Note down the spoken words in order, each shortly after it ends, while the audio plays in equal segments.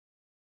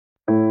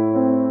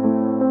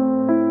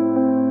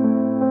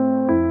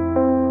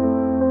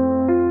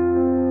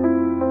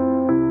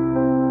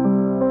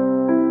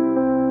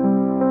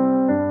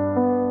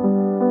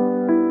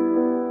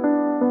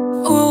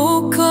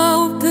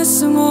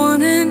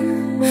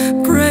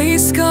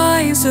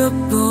skies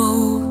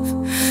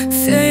above,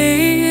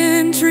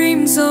 fading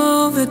dreams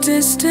of a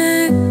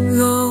distant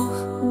love.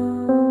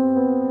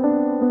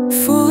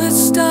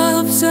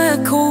 Footsteps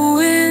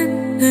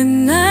echoing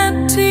an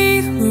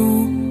empty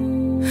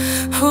room,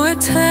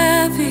 heart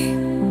heavy,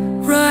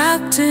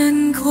 wrapped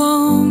in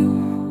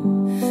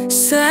gloom.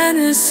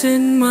 Sadness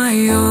in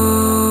my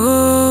eyes,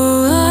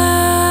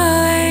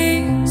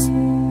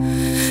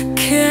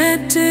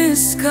 can't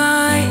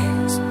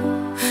disguise,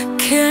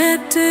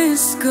 can't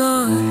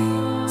disguise.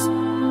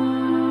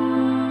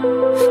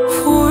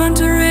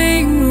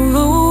 Wandering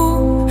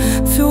alone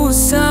through a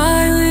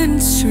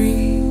silent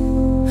street,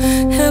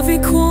 every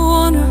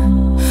corner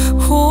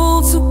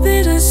holds a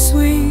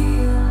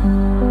bittersweet.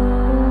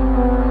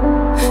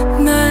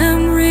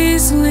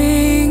 Memories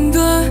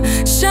linger,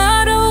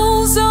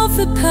 shadows of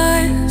the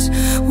past.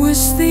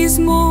 Wish these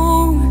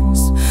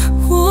moments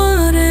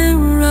wouldn't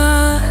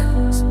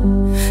rise.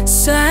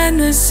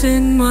 Sadness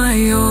in my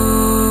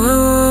eyes,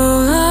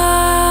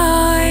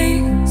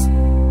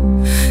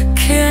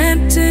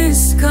 can't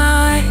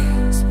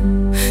disguise,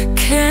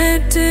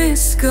 can't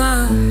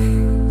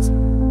disguise.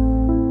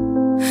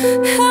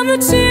 And the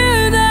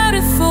tear that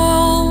it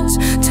falls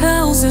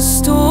tells a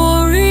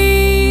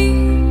story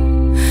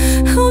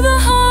of the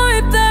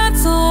heart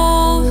that's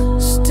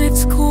lost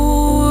its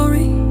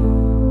glory.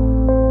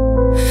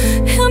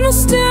 In the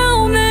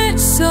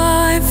stillness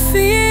I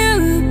feel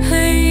the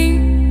pain,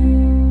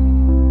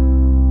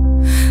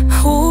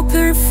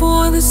 hoping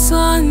for the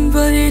sun,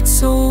 but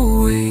it's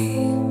away.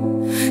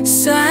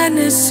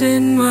 Sadness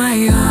in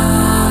my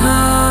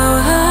eyes,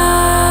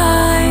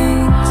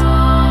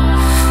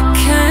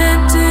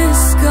 can't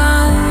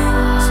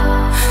disguise,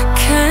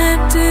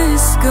 can't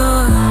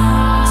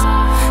disguise.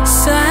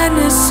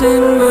 Sadness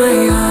in my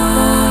eyes,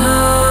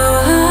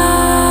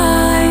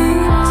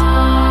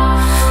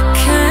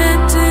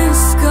 can't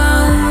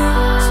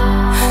disguise,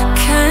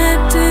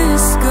 can't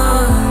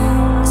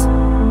disguise.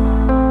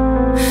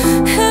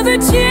 Every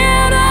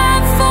tear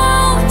that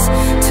falls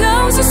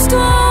tells a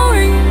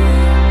story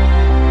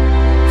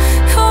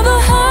of the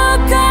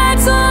heart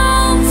that's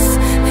lost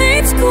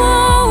its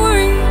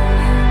glory.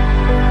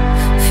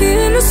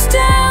 In the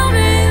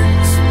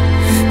stillness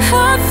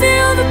I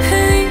feel the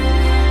pain,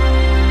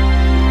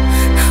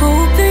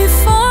 hoping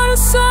for the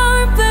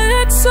sun, but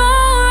it's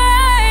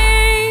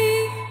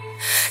alright.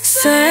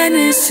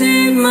 Sadness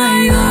in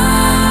my eyes.